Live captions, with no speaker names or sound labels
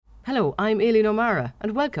Hello, I'm Aileen O'Mara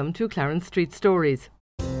and welcome to Clarence Street Stories.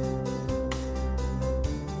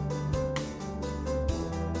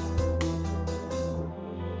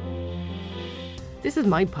 This is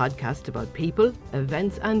my podcast about people,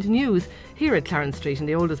 events and news here at Clarence Street in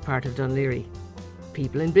the oldest part of Dún Laoghaire.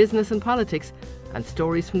 People in business and politics and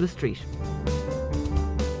stories from the street.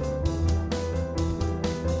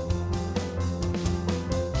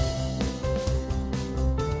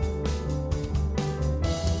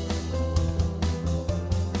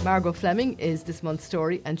 Margo Fleming is this month's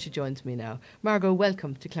story and she joins me now. Margo,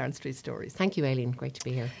 welcome to Clarence Street Stories. Thank you, Aileen. Great to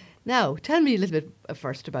be here. Now, tell me a little bit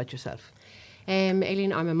first about yourself.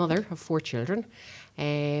 Aileen, I'm a mother of 4 children.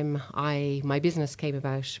 My business came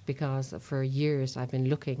about because for years I've been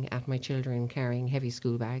looking at my children carrying heavy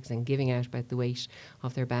school bags and giving out about the weight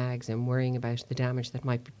of their bags and worrying about the damage that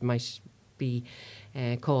might be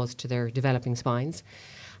caused to their developing spines.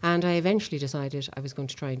 And I eventually decided I was going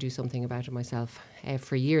to try and do something about it myself.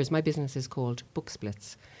 For years, my business is called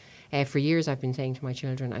Booksplits. For years, I've been saying to my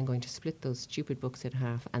children, I'm going to split those stupid books in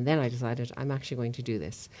half. And then I decided I'm actually going to do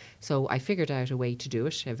this. So I figured out a way to do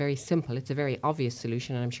it. Very simple. It's a very obvious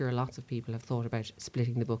solution. And I'm sure lots of people have thought about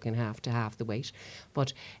splitting the book in half to half the weight.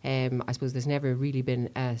 But I suppose there's never really been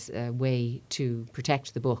a way to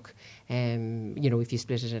protect the book, if you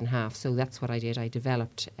split it in half. So that's what I did. I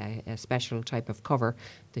developed a special type of cover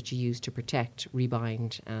that you use to protect,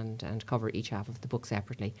 rebind and cover each half of the book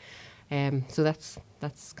separately. So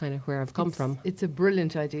that's kind of where I've come from. It's a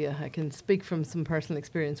brilliant idea. I can speak from some personal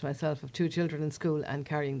experience myself of 2 children in school and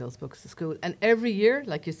carrying those books to school. And every year,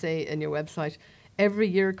 like you say in your website, every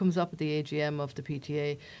year it comes up at the AGM of the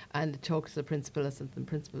PTA and it talks to the principal, and the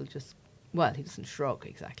principal just, he doesn't shrug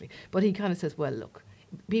exactly, but he kind of says, well, look,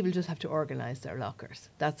 people just have to organise their lockers.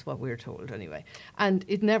 That's what we're told anyway. And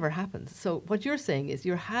it never happens. So what you're saying is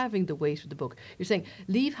you're having the weight of the book. You're saying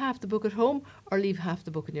leave half the book at home or leave half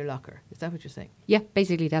the book in your locker. Is that what you're saying? Yeah,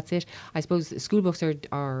 basically that's it. I suppose school books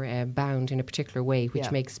are bound in a particular way,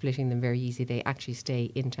 which makes splitting them very easy. They actually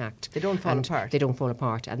stay intact. They don't fall apart. They don't fall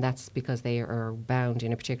apart. And that's because they are bound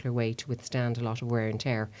in a particular way to withstand a lot of wear and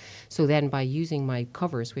tear. So then by using my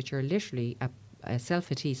covers, which are literally a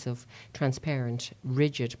self-adhesive, transparent,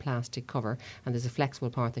 rigid plastic cover, and there's a flexible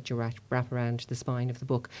part that you wrap around the spine of the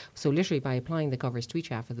book. So literally by applying the covers to each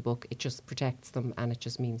half of the book, it just protects them, and it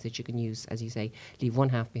just means that you can use, as you say, leave one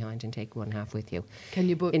half behind and take one half with you. Can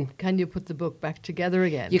you put the book back together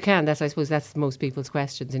again? You can. I suppose that's most people's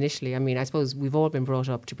questions initially. I mean, I suppose we've all been brought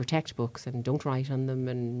up to protect books and don't write on them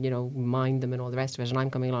and, mind them and all the rest of it. And I'm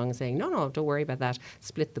coming along and saying, no, don't worry about that.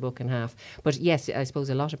 Split the book in half. But yes, I suppose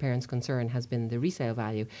a lot of parents' concern has been the resale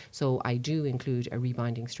value. So I do include a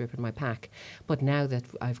rebinding strip in my pack. But now that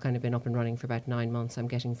I've kind of been up and running for about 9 months, I'm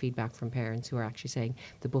getting feedback from parents who are actually saying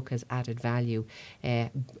the book has added value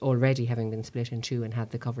already having been split in 2 and had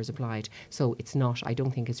the covers applied. So it's not, I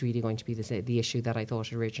don't think it's really going to be the issue that I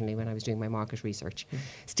thought originally when I was doing my market research.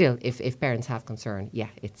 Still, if parents have concern,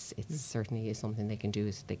 it's certainly is something they can do,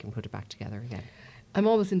 is they can put it back together again. I'm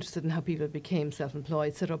always interested in how people became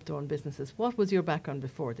self-employed, set up their own businesses. What was your background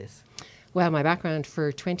before this? Well, my background,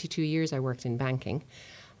 for 22 years I worked in banking.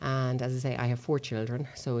 And as I say, I have 4 children,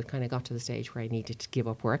 so it kind of got to the stage where I needed to give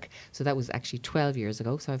up work. So that was actually 12 years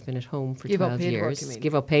ago. So I've been at home for 12 years. Work,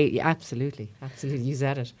 give up paid, absolutely. You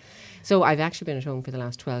said it. So I've actually been at home for the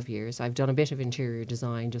last 12 years. I've done a bit of interior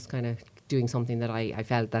design, just kind of doing something that I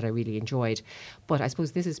felt that I really enjoyed. But I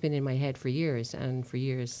suppose this has been in my head for years. And for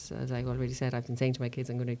years, as I already said, I've been saying to my kids,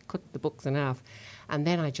 I'm going to cut the books in half. And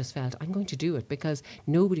then I just felt I'm going to do it because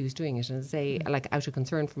nobody was doing it. And as I say, like out of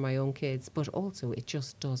concern for my own kids, but also it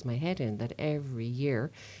just does my head in that every year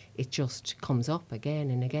it just comes up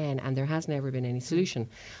again and again, and there has never been any solution.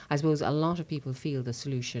 I suppose a lot of people feel the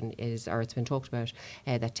solution is, or it's been talked about,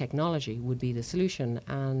 that technology would be the solution,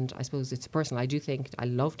 and I suppose it's personal. I do think, I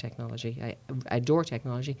love technology. I adore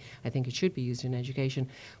technology. I think it should be used in education,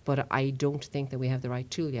 but I don't think that we have the right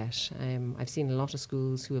tool yet. I've seen a lot of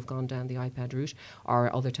schools who have gone down the iPad route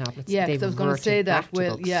or other tablets. Yeah, because I was going to say that.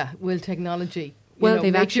 Will technology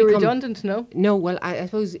they've make actually you redundant, no? No, well, I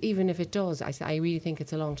suppose even if it does, I really think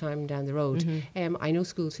it's a long time down the road. I know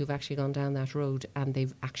schools who've actually gone down that road and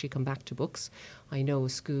they've actually come back to books. I know a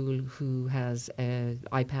school who has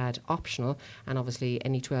iPad optional, and obviously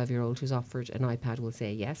any 12-year-old who's offered an iPad will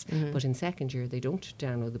say yes. But in second year, they don't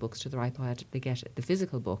download the books to their iPad. They get the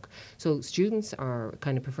physical book. So students are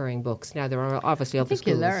kind of preferring books. Now, there are obviously other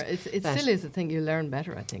schools. It still is a thing you learn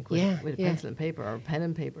better, I think, with a pencil and paper or pen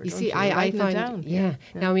and paper. You see, I find, Yeah.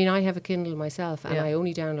 Now, I mean, I have a Kindle myself, and Yeah. I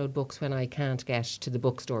only download books when I can't get to the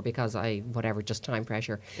bookstore because just time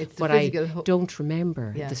pressure. It's the But physical I don't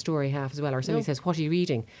remember Yeah. the story half as well. Or somebody No. says, "What are you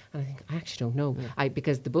reading?" And I think, I actually don't know.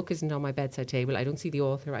 Because the book isn't on my bedside table. I don't see the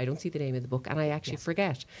author. I don't see the name of the book, and I actually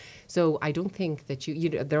forget. So I don't think that you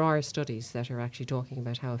know, there are studies that are actually talking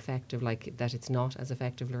about how effective, like that it's not as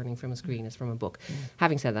effective learning from a screen as from a book.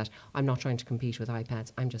 Having said that, I'm not trying to compete with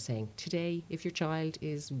iPads. I'm just saying today, if your child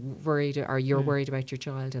is worried, or you're worried about your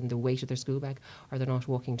child and the weight of their school bag, or they're not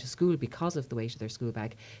walking to school because of the weight of their school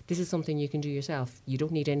bag, this is something you can do yourself. You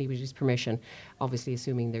don't need anybody's permission, obviously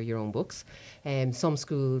assuming they're your own books. Some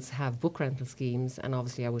schools have book rental schemes, and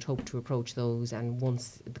obviously I would hope to approach those, and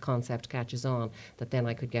once the concept catches on, that then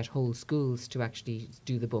I could get whole schools to actually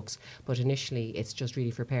do the books. But initially it's just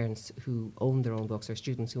really for parents who own their own books, or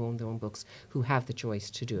students who own their own books, who have the choice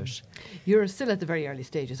to do it. You're still at the very early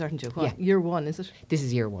stages, aren't you? What, year 1, is it? This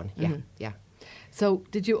is year 1, yeah. So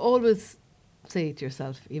did you always say to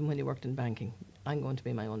yourself, even when you worked in banking, I'm going to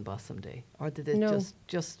be my own boss someday? Or did it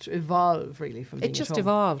just evolve really from being It just at home?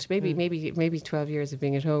 evolved. Maybe 12 years of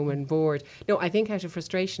being at home and bored. No, I think out of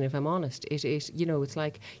frustration, if I'm honest, it you know, it's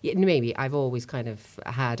like, maybe I've always kind of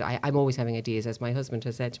had, I'm always having ideas, as my husband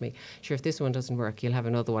has said to me, sure, if this one doesn't work, you'll have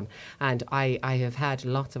another one. And I have had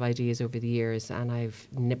lots of ideas over the years, and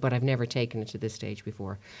but I've never taken it to this stage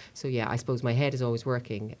before. So yeah, I suppose my head is always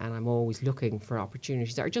working, and I'm always looking for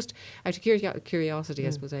opportunities. Or just out of curiosity, I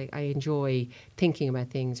suppose I enjoy thinking about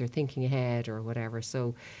things, or thinking ahead, or whatever.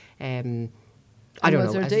 So I don't know.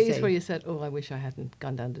 Was there as days where you said, "Oh, I wish I hadn't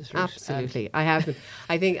gone down this route"? Absolutely, I haven't.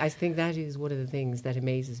 I think that is one of the things that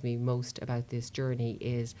amazes me most about this journey.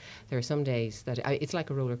 Is there are some days that it's like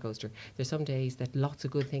a roller coaster. There's some days that lots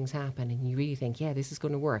of good things happen, and you really think, "Yeah, this is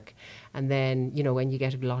going to work," and then when you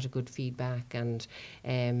get a lot of good feedback, and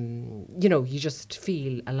you just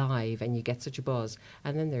feel alive, and you get such a buzz.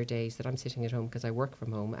 And then there are days that I'm sitting at home because I work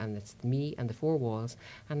from home, and it's me and the four walls,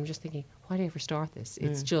 and I'm just thinking, why did I ever start this?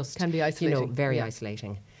 It's just can be isolating. Very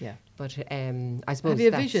isolating. Yeah. But I suppose. Have you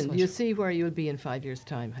a vision? Do you see where you'll be in 5 years'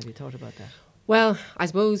 time? Have you thought about that? Well, I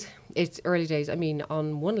suppose it's early days. I mean,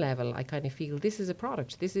 on one level, I kind of feel this is a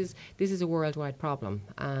product. This is a worldwide problem.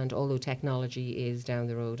 And although technology is down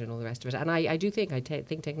the road and all the rest of it, and I do think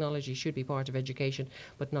think technology should be part of education,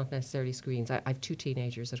 but not necessarily screens. I have 2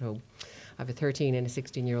 teenagers at home. I have a 13 and a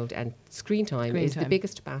 16-year-old, and screen time is the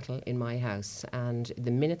biggest battle in my house. And the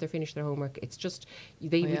minute they're finished their homework, it's just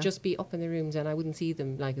they would just be up in their rooms, and I wouldn't see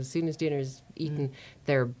them. Like, as soon as dinner's eaten,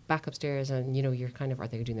 they're back upstairs, and you're kind of, are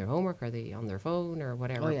they doing their homework? Are they on their phone or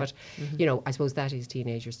whatever? But I suppose that is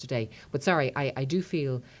teenagers today. But sorry, I do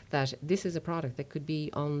feel that this is a product that could be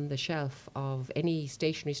on the shelf of any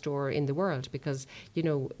stationery store in the world, because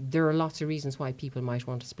there are lots of reasons why people might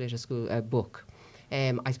want to split a book.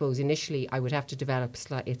 I suppose initially I would have to develop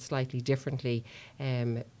it slightly differently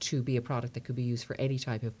to be a product that could be used for any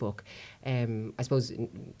type of book. I suppose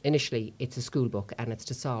initially it's a school book, and it's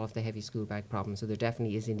to solve the heavy school bag problem. So there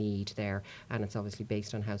definitely is a need there, and it's obviously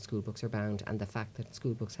based on how school books are bound and the fact that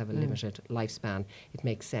school books have a limited lifespan. It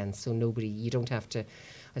makes sense. So you don't have to,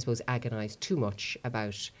 I suppose, agonise too much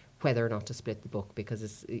about whether or not to split the book,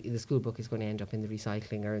 because the school book is going to end up in the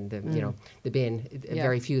recycling or in the the bin.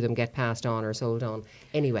 Very few of them get passed on or sold on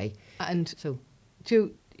anyway. And so,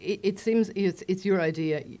 it seems it's your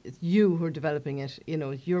idea. It's you who are developing it.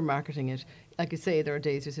 You're marketing it. Like you say, there are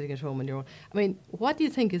days you're sitting at home on your own. I mean, what do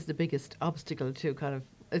you think is the biggest obstacle to kind of,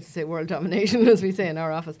 let's say, world domination, as we say in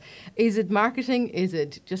our office? Is it marketing? Is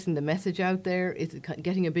it just in the message out there? Is it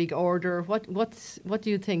getting a big order? What do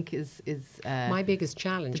you think is my biggest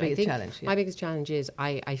challenge? My biggest challenge is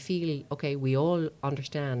I feel, okay, we all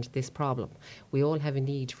understand this problem. We all have a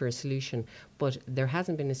need for a solution, but there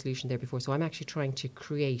hasn't been a solution there before. So I'm actually trying to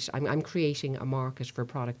I'm creating a market for a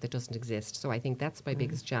product that doesn't exist. So I think that's my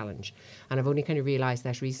biggest challenge. And I've only kind of realised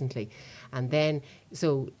that recently. And then,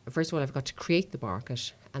 so first of all, I've got to create the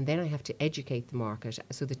market, and then I have to educate the market.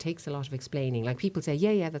 So that takes a lot of explaining. Like, people say,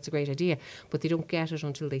 yeah, that's a great idea, but they don't get it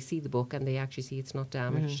until they see the book and they actually see it's not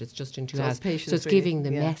damaged. It's just in 2 hours. So it's giving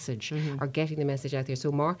the message or getting the message out there.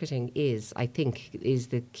 So marketing I think is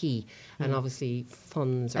the key. And obviously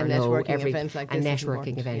funds are low. A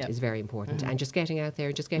networking event is very important. And just getting out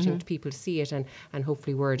there, just getting people to see it, and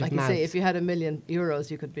hopefully word of mouth. Like you say, if you had €1 million,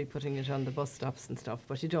 you could be putting it on the bus stops and stuff,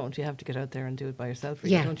 but you don't. You have to get out there and do it by yourself,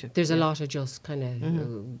 really, don't you? There's a lot of just kind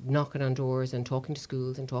of knocking on doors and talking to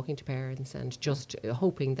schools and talking to parents and just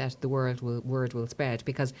hoping that the word will spread.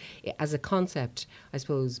 Because as a concept, I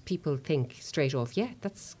suppose people think straight off, yeah,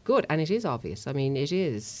 that's good. And it is obvious. I mean, it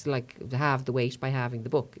is like to have the weight by having the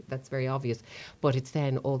book. That's very obvious. But it's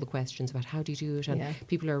then all the questions about how do you do it? And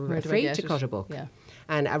people are afraid to cut a book. Yeah.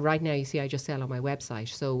 And right now, you see, I just sell on my website.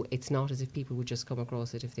 So it's not as if people would just come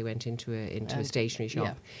across it if they went into a stationery shop.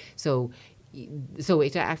 Yeah. So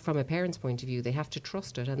it, from a parent's point of view, they have to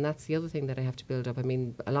trust it, and that's the other thing that I have to build up. I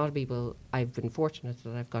mean, a lot of people, I've been fortunate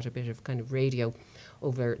that I've got a bit of kind of radio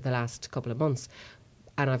over the last couple of months,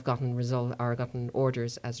 and I've gotten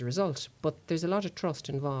orders as a result. But there's a lot of trust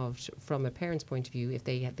involved from a parent's point of view. If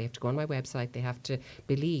they have to go on my website, they have to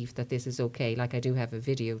believe that this is okay. Like I do have a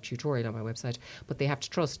video tutorial on my website, but they have to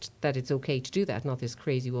trust that it's okay to do that, not this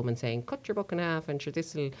crazy woman saying, cut your book in half and sure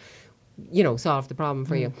this will solve the problem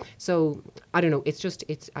for you. So I don't know.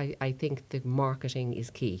 I think the marketing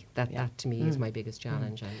is key. That to me is my biggest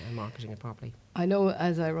challenge, and marketing it properly. I know,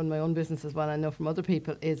 as I run my own business as well, I know from other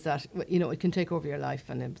people is that it can take over your life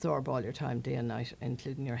and absorb all your time, day and night,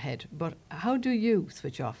 including your head. But how do you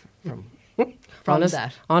switch off from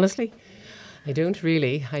that? Honestly. I don't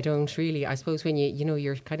really. I suppose when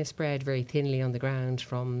you're kind of spread very thinly on the ground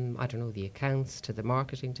from, I don't know, the accounts to the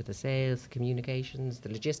marketing to the sales, the communications, the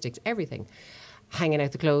logistics, everything. Hanging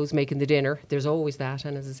out the clothes, making the dinner. There's always that.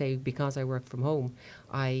 And as I say, because I work from home,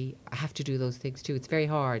 I have to do those things too. It's very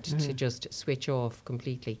hard to just switch off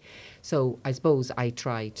completely. So I suppose I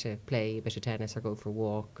try to play a bit of tennis or go for a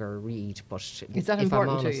walk or read. But is that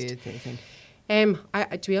important to you, do you think?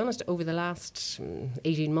 To be honest, over the last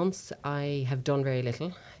 18 months, I have done very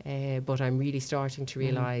little, but I'm really starting to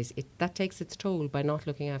realise that takes its toll by not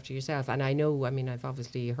looking after yourself. And I know, I've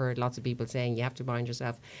obviously heard lots of people saying you have to mind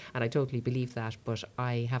yourself, and I totally believe that, but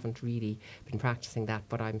I haven't really been practising that,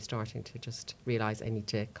 but I'm starting to just realise I need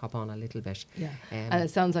to cop on a little bit. Yeah, and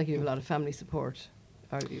it sounds like you have a lot of family support.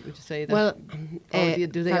 Or would you say that? Well,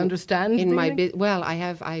 do they understand? In my I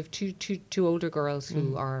have two older girls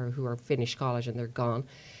who are finished college and they're gone.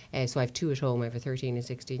 So I have two at home. I have a 13 and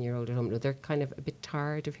 16-year-old at home. No, they're kind of a bit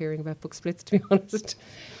tired of hearing about book splits, to be honest.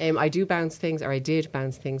 I did bounce things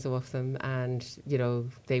off them, and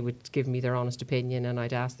they would give me their honest opinion, and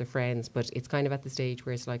I'd ask their friends. But it's kind of at the stage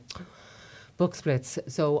where it's like, book splits.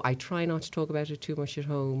 So I try not to talk about it too much at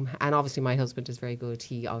home. And obviously my husband is very good.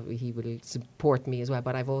 He will support me as well.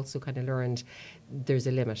 But I've also kind of learned there's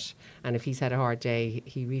a limit. And if he's had a hard day,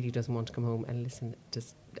 he really doesn't want to come home and listen to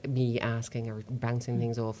me asking or bouncing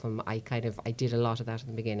things off him. I did a lot of that in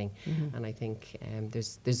the beginning. And I think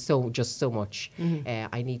there's so much.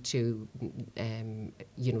 I need to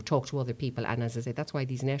talk to other people. And as I say, that's why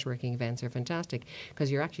these networking events are fantastic,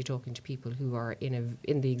 because you're actually talking to people who are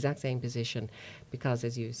in the exact same position. Because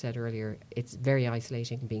as you said earlier, it's very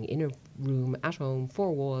isolating being in a room at home,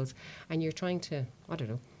 four walls, and you're trying to, I don't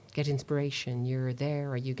know, get inspiration. You're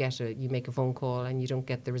there, or you make a phone call and you don't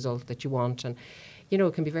get the result that you want, and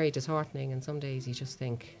it can be very disheartening. And some days you just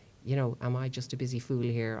think, am I just a busy fool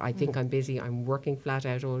here? I think I'm busy. I'm working flat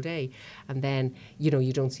out all day. And then,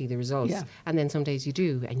 you don't see the results. Yeah. And then some days you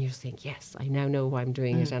do, and you just think, yes, I now know why I'm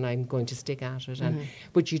doing it, and I'm going to stick at it. And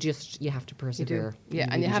but you have to persevere. Yeah,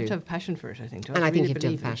 and you have to have passion for it, I think. And I think you have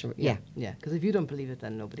to have passion for it. Yeah, because if you don't believe it,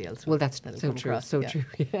 then nobody else will. Well, that's so true. So true.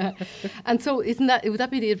 Yeah. And so would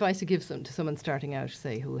that be the advice you give to someone starting out,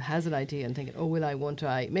 say, who has an idea and thinking, won't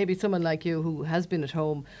I? Maybe someone like you who has been at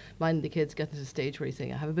home, minding the kids, getting to the stage where you're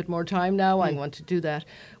saying, I have a bit more time now, I want to do that.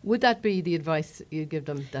 Would that be the advice you give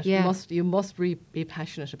them, that you must be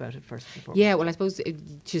passionate about it first and foremost? Yeah, well, I suppose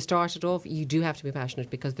to start it off, you do have to be passionate,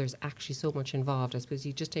 because there's actually so much involved. I suppose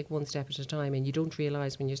you just take one step at a time, and you don't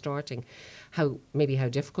realise when you're starting how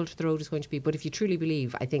difficult the road is going to be. But if you truly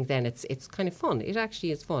believe, I think then it's kind of fun. It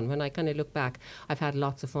actually is fun. When I kind of look back, I've had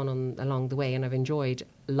lots of fun along the way, and I've enjoyed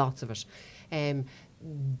lots of it.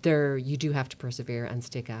 You do have to persevere and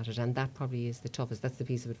stick at it, and that probably is the toughest. That's the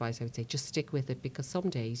piece of advice I would say. Just stick with it, because some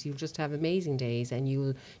days you'll just have amazing days, and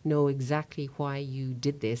you'll know exactly why you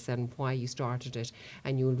did this and why you started it,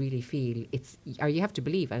 and you'll really feel you have to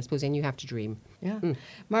believe, I suppose, and you have to dream. Yeah.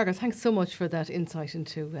 Margo, thanks so much for that insight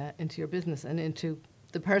into your business and into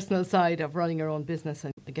the personal side of running your own business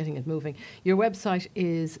and getting it moving. Your website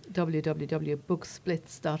is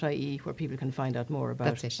www.booksplits.ie, where people can find out more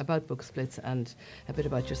about book splits and a bit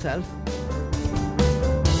about yourself.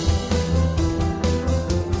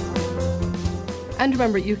 And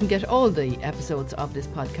remember, you can get all the episodes of this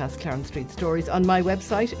podcast, Clarence Street Stories, on my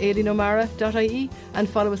website, aileenomara.ie, and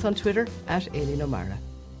follow us on Twitter @aileenomara.